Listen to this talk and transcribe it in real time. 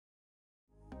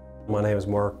My name is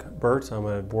Burt. I'm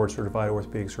a board-certified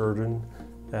orthopedic surgeon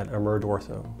at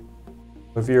EmergeOrtho.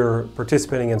 If you're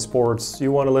participating in sports,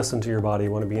 you want to listen to your body,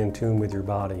 you want to be in tune with your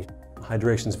body.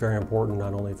 Hydration is very important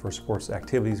not only for sports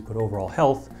activities but overall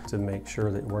health, to make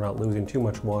sure that we're not losing too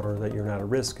much water, that you're not at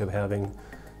risk of having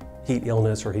heat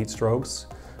illness or heat strokes,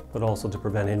 but also to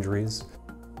prevent injuries.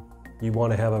 You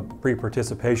want to have a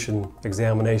pre-participation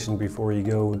examination before you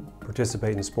go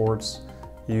participate in sports.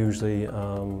 Usually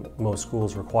most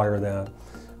schools require that.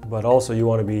 But also you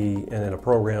want to be in a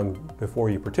program before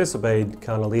you participate,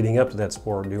 kind of leading up to that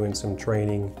sport, doing some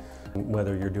training,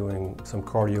 whether you're doing some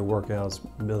cardio workouts,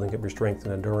 building up your strength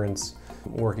and endurance,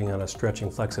 working on a stretching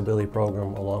flexibility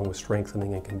program along with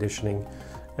strengthening and conditioning,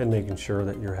 and making sure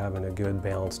that you're having a good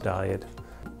balanced diet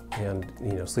and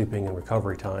sleeping and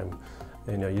recovery time.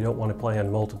 You don't want to play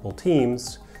on multiple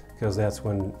teams, because that's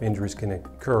when injuries can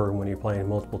occur. When you're playing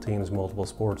multiple teams, multiple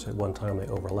sports at one time, they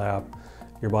overlap.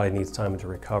 Your body needs time to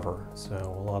recover. So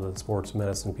a lot of the sports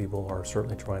medicine people are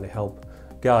certainly trying to help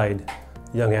guide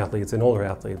young athletes and older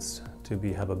athletes to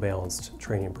have a balanced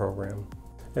training program.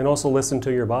 And also listen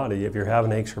to your body. If you're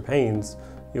having aches or pains,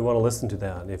 you want to listen to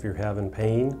that. If you're having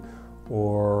pain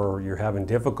or you're having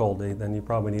difficulty, then you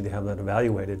probably need to have that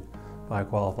evaluated by a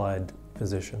qualified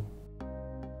physician.